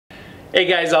Hey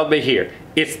guys, Albe here.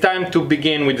 It's time to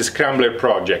begin with the Scrambler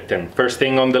project, and first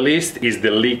thing on the list is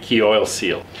the leaky oil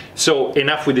seal. So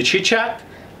enough with the chit chat,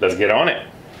 let's get on it.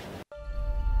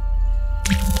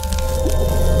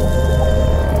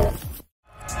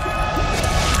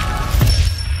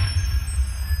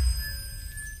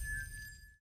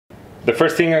 The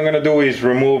first thing I'm gonna do is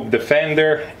remove the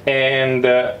fender and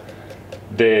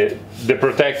the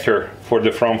protector for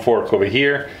the front fork over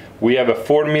here. We have a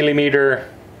 4mm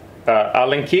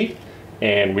Allen key,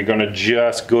 and we're gonna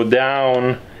just go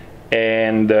down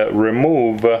and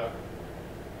remove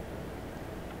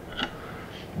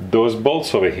those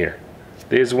bolts over here.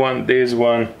 This one,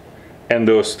 and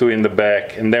those two in the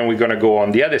back, and then we're gonna go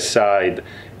on the other side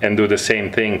and do the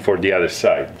same thing for the other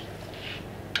side.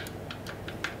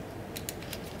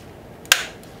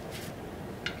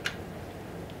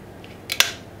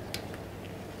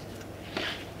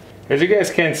 As you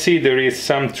guys can see, there is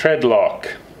some thread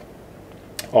lock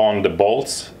on the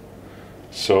bolts,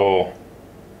 so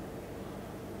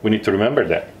we need to remember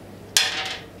that.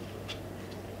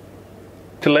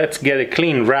 Let's get a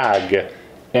clean rag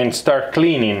and start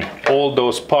cleaning all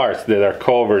those parts that are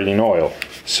covered in oil,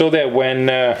 so that when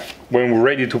we're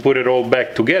ready to put it all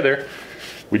back together,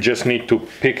 we just need to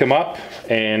pick them up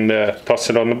and toss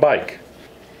it on the bike.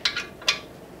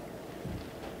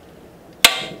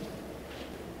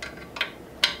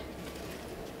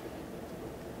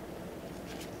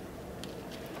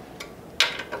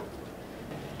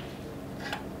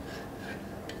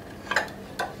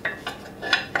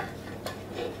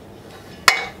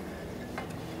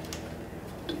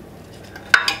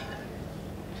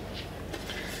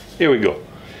 Here we go.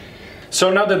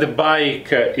 So now that the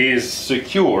bike is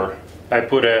secure, I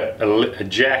put a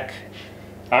jack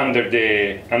under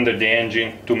the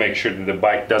engine to make sure that the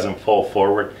bike doesn't fall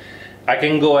forward. I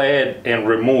can go ahead and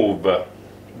remove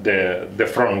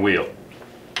the front wheel.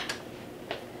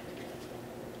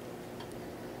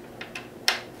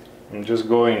 I'm just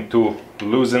going to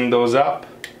loosen those up.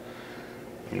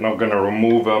 I'm not going to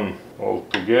remove them all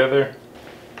together,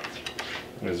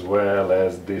 as well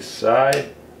as this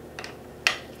side.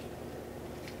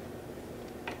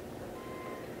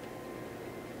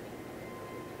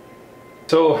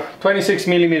 So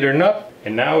 26mm nut,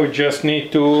 and now we just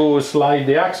need to slide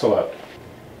the axle out.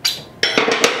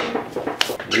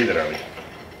 Literally.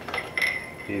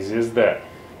 Easy as that.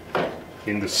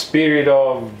 In the spirit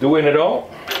of doing it all,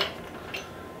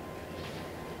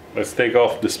 let's take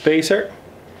off the spacer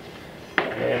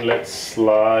and let's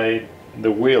slide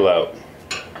the wheel out.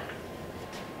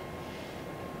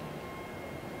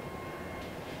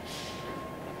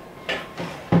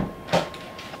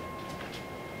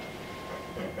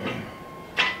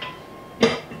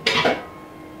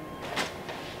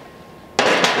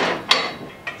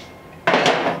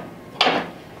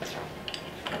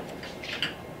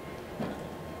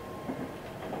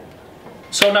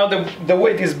 So now the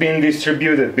weight is being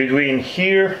distributed between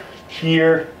here,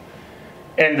 here,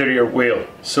 and the rear wheel.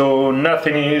 So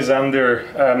nothing is under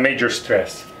major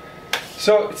stress.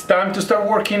 So it's time to start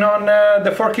working on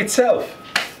the fork itself.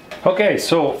 Okay,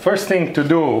 so first thing to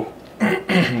do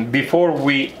before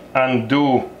we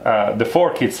undo the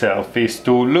fork itself is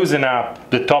to loosen up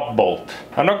the top bolt.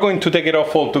 I'm not going to take it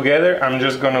off altogether, I'm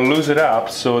just going to loosen it up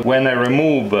so when I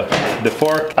remove the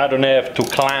fork I don't have to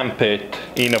clamp it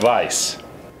in a vise.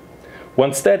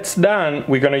 Once that's done,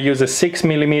 we're going to use a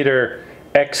 6mm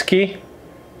X key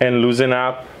and loosen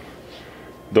up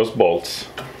those bolts.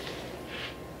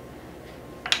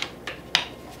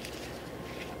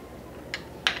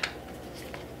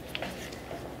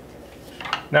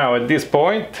 Now at this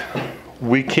point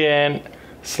we can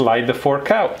slide the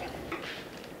fork out.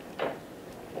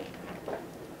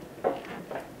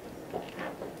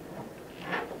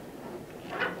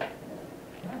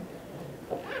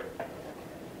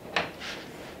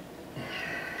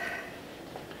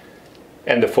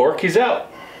 And the fork is out.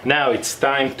 Now it's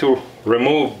time to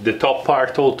remove the top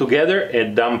part altogether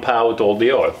and dump out all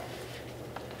the oil.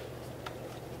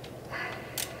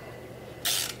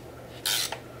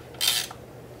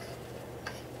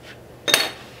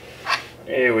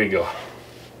 Here we go.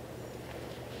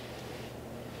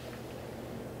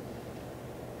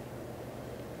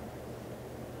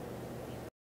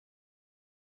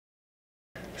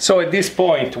 So at this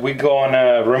point we're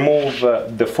gonna remove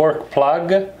the fork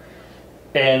plug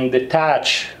and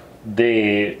attach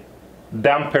the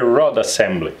damper rod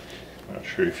assembly. Not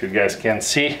sure if you guys can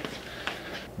see,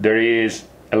 there is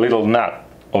a little nut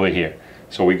over here.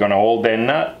 So we're gonna hold that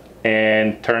nut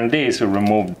and turn this to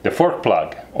remove the fork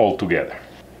plug altogether.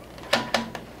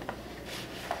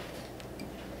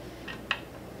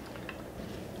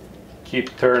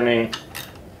 keep turning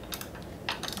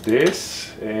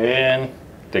this and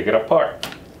take it apart.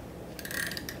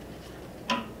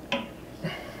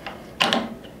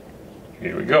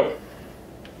 Here we go.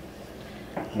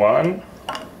 One,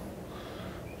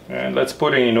 and let's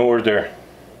put it in order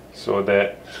so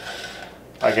that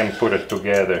I can put it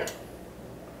together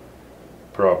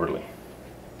properly.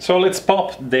 So let's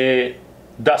pop the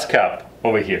dust cap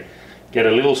over here. Get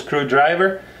a little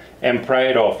screwdriver and pry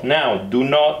it off. Now, do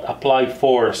not apply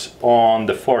force on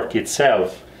the fork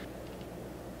itself.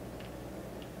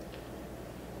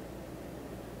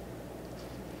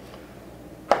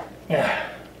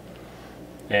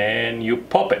 And you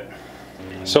pop it.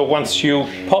 So once you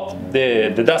pop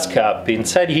the dust cap,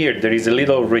 inside here there is a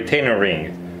little retainer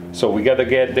ring. So we gotta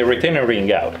get the retainer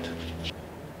ring out.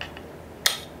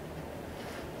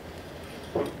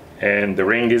 And the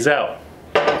ring is out.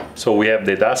 So we have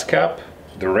the dust cap,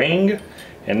 the ring,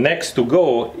 and next to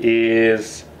go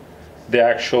is the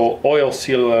actual oil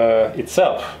seal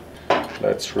itself.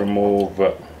 Let's remove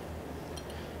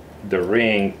the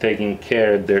ring, taking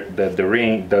care that the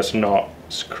ring does not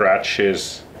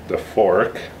scratches the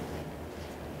fork.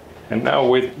 And now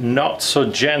with not so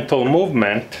gentle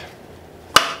movement,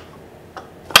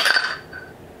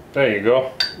 there you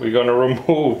go, we're gonna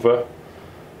remove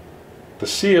the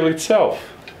seal itself.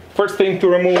 First thing to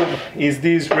remove is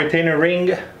this retainer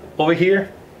ring over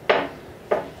here.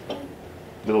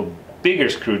 Little bigger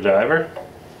screwdriver.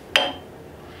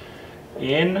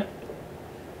 In.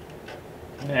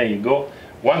 There you go.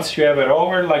 Once you have it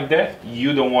over like that,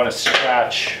 you don't want to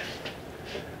scratch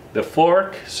the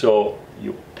fork, so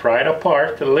you pry it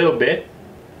apart a little bit.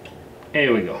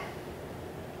 Here we go.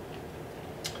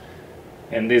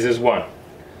 And this is one.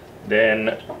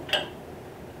 Then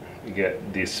we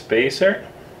get this spacer.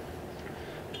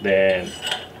 Then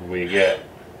we get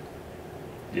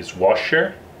this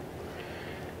washer.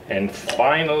 And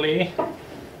finally,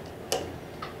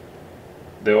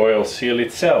 the oil seal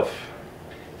itself.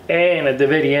 And at the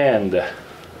very end,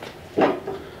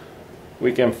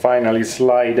 we can finally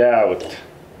slide out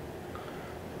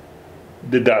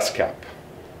the dust cap.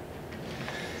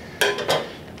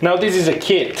 Now this is a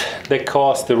kit that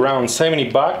cost around 70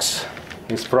 bucks.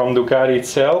 It's from Ducati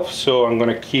itself, so I'm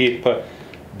gonna keep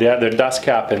the other dust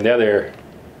cap and the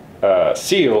other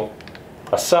seal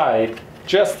aside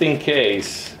just in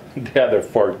case the other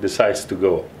fork decides to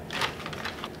go.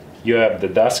 You have the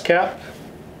dust cap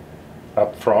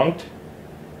up front,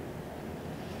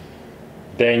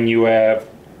 then you have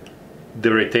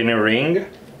the retainer ring,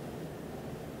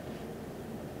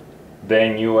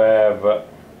 then you have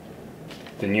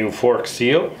the new fork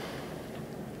seal,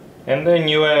 and then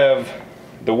you have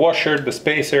the washer, the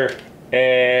spacer,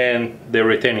 and the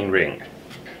retaining ring.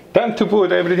 Time to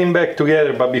put everything back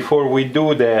together, but before we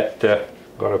do that,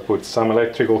 gonna put some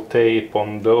electrical tape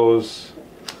on those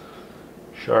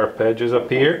sharp edges up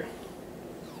here.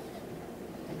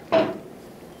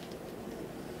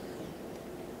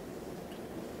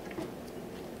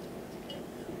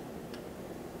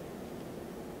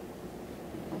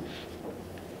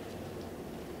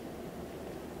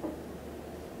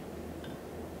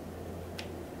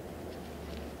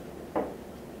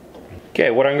 Okay,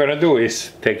 what I'm gonna do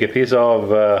is take a piece of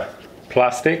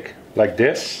plastic like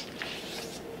this,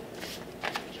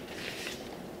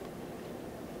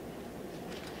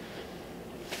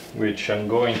 which I'm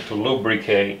going to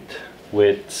lubricate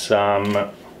with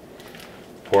some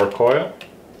fork oil.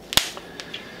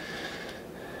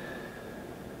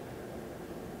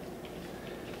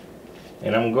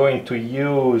 And I'm going to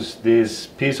use this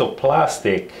piece of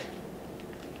plastic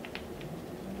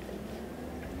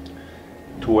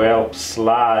to help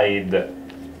slide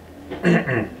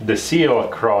the seal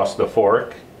across the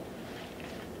fork.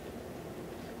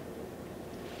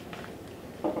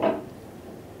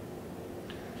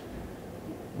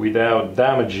 Without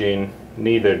damaging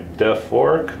neither the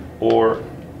fork or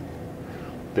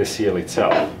the seal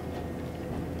itself.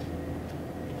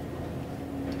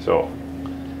 So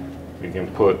we can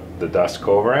put the dust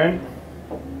cover in.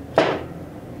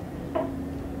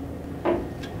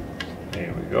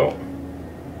 There we go.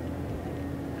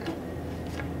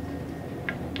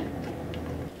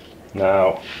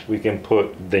 Now we can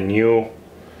put the new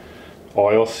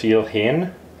oil seal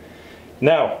in.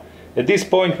 Now at this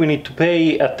point we need to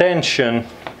pay attention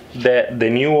that the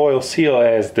new oil seal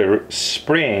has the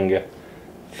spring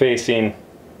facing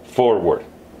forward,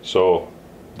 so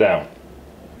down.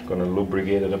 Gonna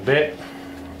lubricate it a bit,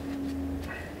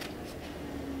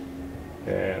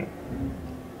 and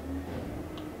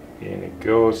in it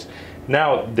goes.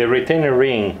 Now the retainer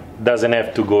ring doesn't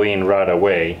have to go in right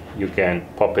away. You can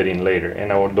pop it in later,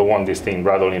 and I don't want this thing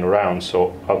rattling around,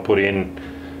 so I'll put it in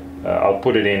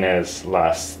as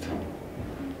last.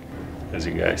 As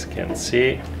you guys can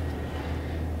see,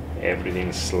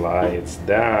 everything slides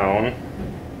down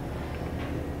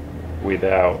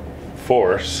without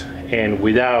force and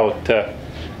without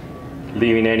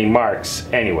leaving any marks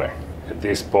anywhere. At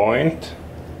this point,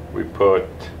 we put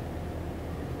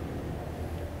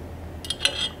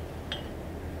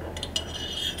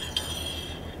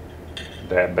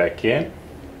that back in.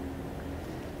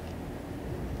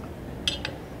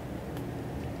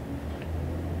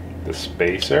 The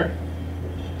spacer.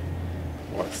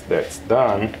 Once that's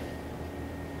done,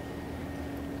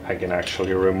 I can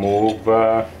actually remove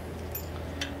the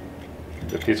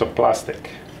piece of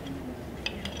plastic.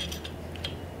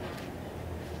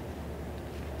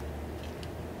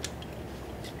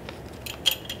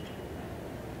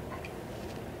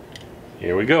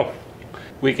 Here we go.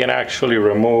 We can actually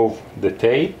remove the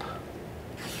tape.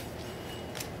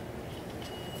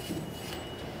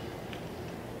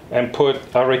 And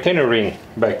put our retainer ring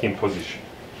back in position.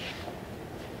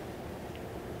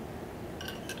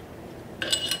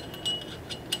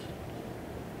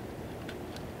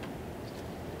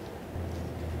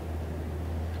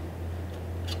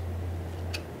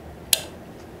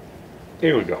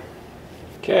 Here we go.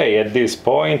 Okay, at this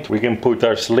point we can put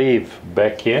our sleeve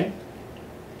back in.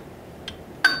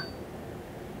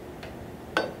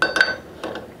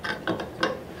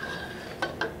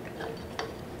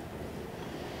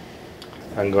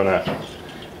 I'm gonna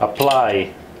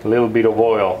apply a little bit of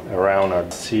oil around our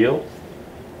seal.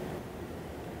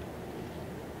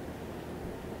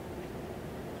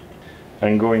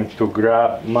 I'm going to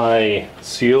grab my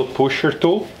seal pusher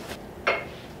tool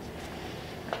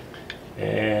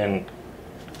and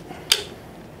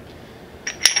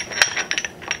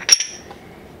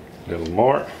a little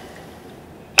more.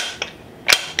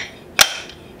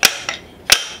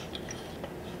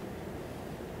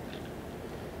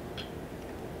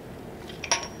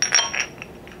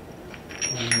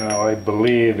 Now I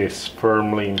believe it's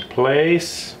firmly in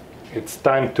place. It's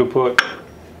time to put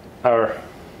our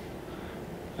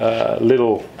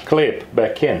little clip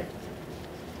back in.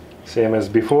 Same as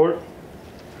before.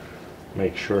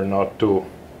 Make sure not to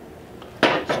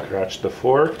scratch the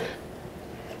fork.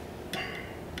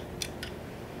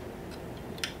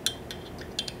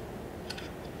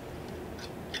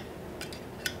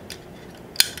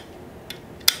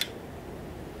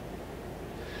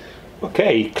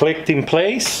 Okay, clicked in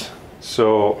place.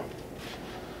 So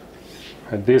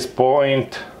at this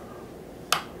point,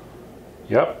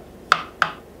 yep,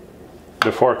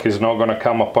 the fork is not going to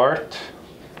come apart.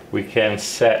 We can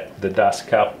set the dust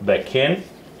cap back in,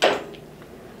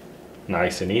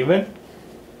 nice and even,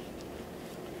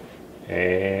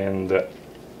 and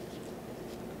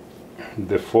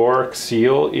the fork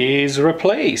seal is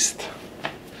replaced.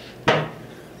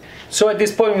 So at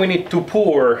this point we need to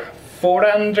pour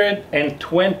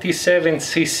 427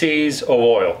 cc's of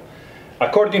oil.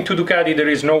 According to Ducati, there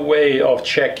is no way of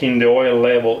checking the oil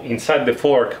level inside the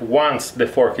fork once the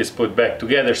fork is put back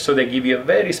together, so they give you a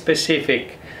very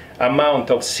specific amount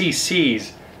of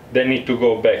cc's that need to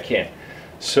go back in.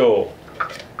 So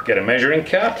get a measuring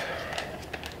cup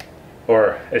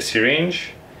or a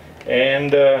syringe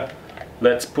and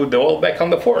let's put the oil back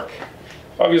on the fork.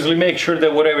 Obviously make sure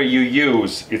that whatever you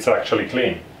use, it's actually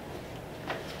clean.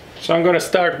 So I'm going to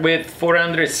start with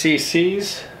 400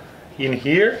 cc's in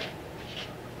here.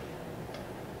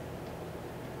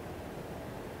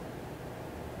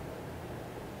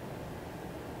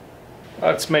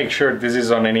 Let's make sure this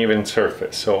is on an even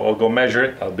surface. So I'll go measure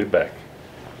it, I'll be back.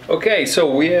 Okay,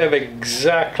 so we have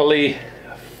exactly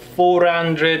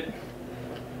 400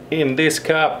 in this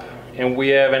cup and we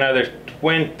have another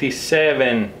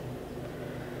 27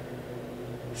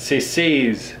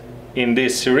 cc's in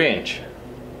this syringe.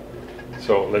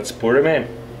 So let's pour them in.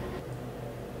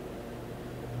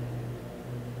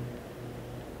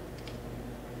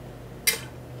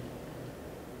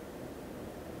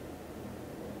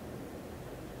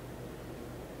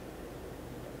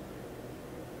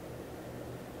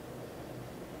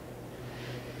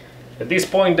 At this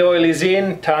point the oil is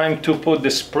in, time to put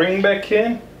the spring back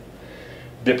in,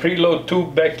 the preload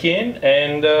tube back in,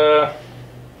 and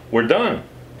we're done.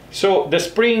 So the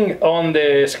spring on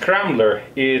the Scrambler,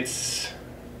 it's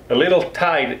a little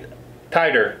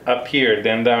tighter up here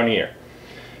than down here.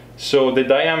 So the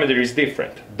diameter is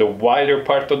different. The wider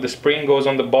part of the spring goes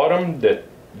on the bottom,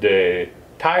 the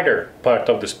tighter part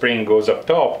of the spring goes up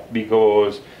top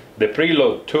because the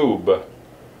preload tube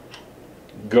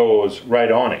goes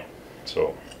right on it.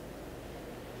 So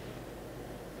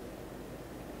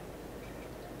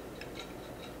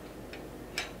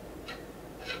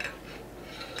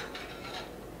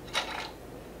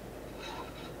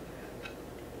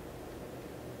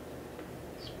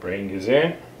Bring this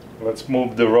in. Let's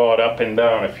move the rod up and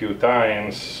down a few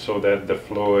times so that the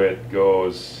fluid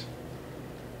goes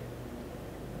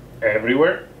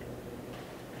everywhere.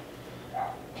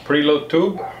 Preload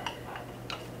tube.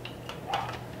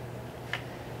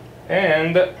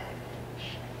 And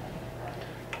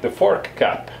the fork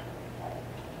cap.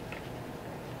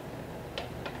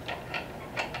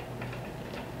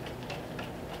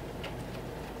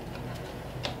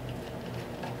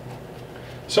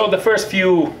 So the first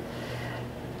few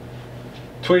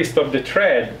twists of the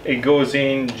thread, it goes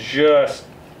in just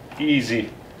easy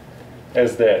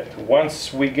as that.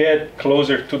 Once we get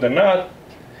closer to the nut,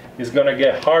 it's gonna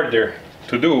get harder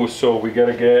to do, so we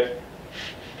gotta get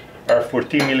our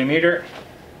 14 millimeter,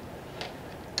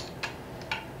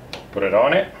 put it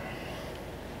on it.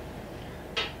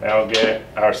 Now get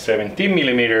our 17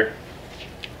 millimeter,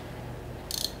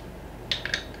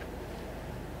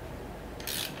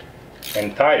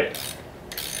 and tie it.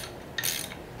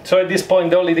 So at this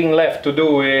point the only thing left to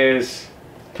do is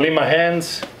clean my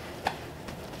hands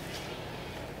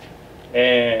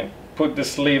and put the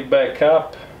sleeve back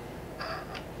up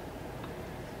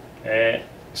and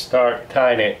start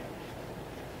tying it.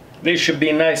 This should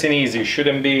be nice and easy,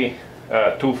 shouldn't be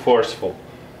too forceful.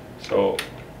 So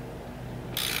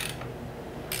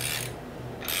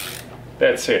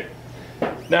that's it.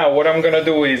 Now what I'm gonna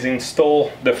do is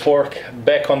install the fork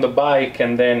back on the bike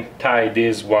and then tie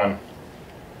this one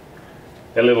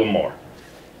a little more.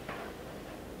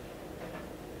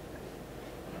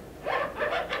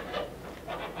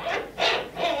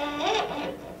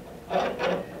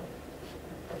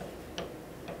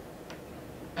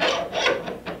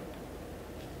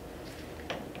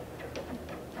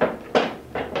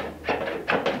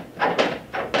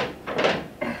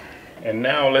 And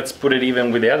now let's put it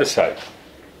even with the other side.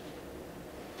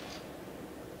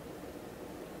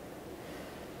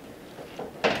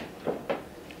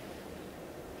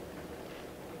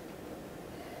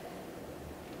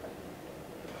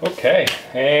 Okay,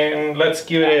 and let's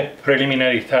give it a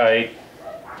preliminary tie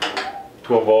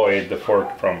to avoid the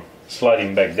fork from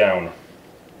sliding back down.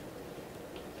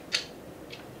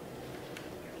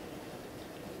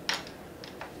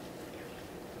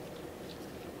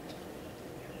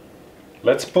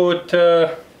 Let's put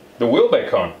the wheel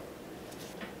back on.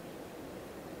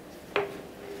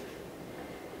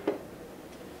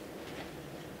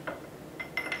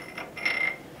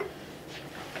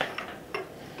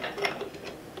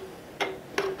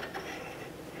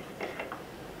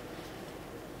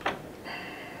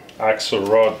 Axle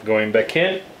rod going back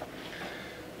in,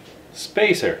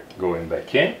 spacer going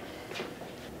back in,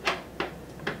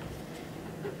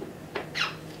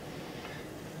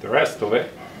 the rest of it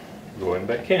going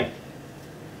back in.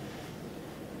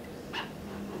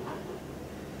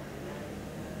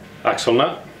 Axle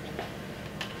nut,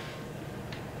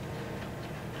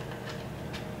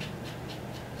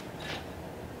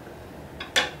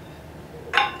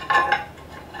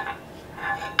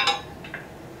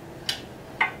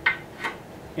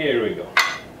 here we go.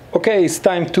 Okay, it's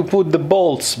time to put the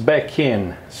bolts back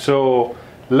in. So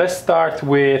let's start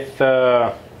with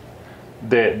the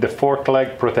fork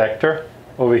leg protector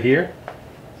over here.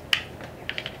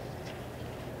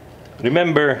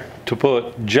 Remember to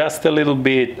put just a little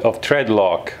bit of thread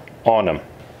lock on them.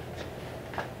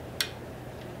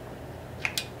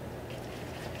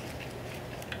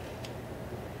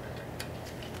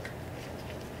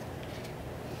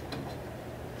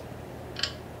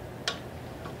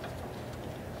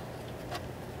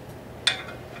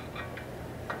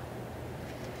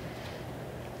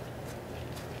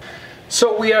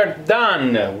 So we are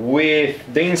done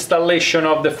with the installation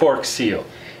of the fork seal.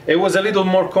 It was a little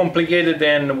more complicated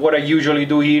than what I usually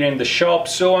do here in the shop,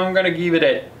 so I'm gonna give it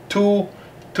a 2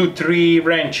 to 3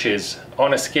 wrenches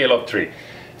on a scale of 3.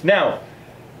 Now,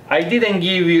 I didn't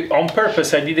give you, on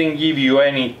purpose, I didn't give you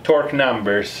any torque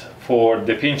numbers for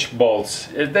the pinch bolts.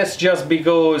 That's just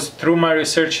because through my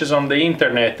researches on the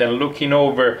internet and looking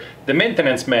over the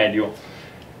maintenance manual,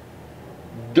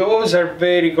 those are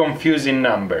very confusing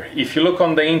numbers. If you look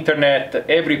on the internet,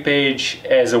 every page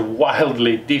has a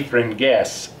wildly different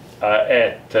guess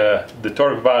at the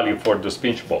torque value for those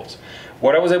pinch bolts.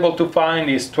 What I was able to find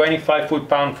is 25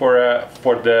 foot-pound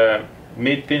for the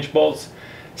mid pinch bolts,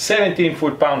 17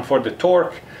 foot-pound for the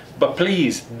torque, but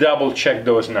please double check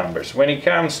those numbers. When it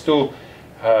comes to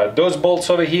those bolts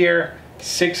over here,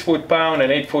 6 foot-pound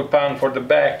and 8 foot-pound for the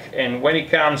back, and when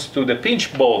it comes to the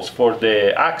pinch bolts for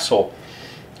the axle,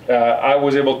 I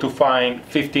was able to find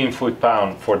 15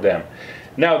 foot-pound for them.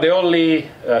 Now the only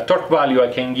torque value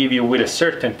I can give you with a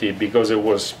certainty, because it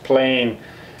was plain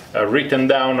written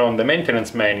down on the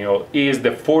maintenance manual is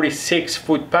the 46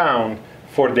 foot-pound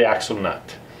for the axle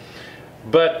nut.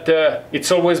 But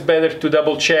it's always better to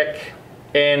double check,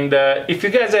 and if you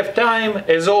guys have time,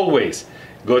 as always,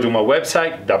 go to my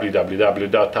website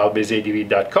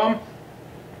www.albezadv.com.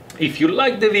 If you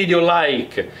like the video,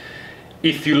 like.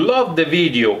 If you love the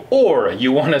video or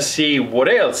you want to see what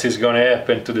else is going to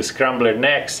happen to the Scrambler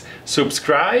next,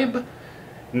 subscribe.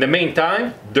 In the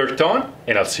meantime, dirt on,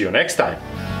 and I'll see you next time.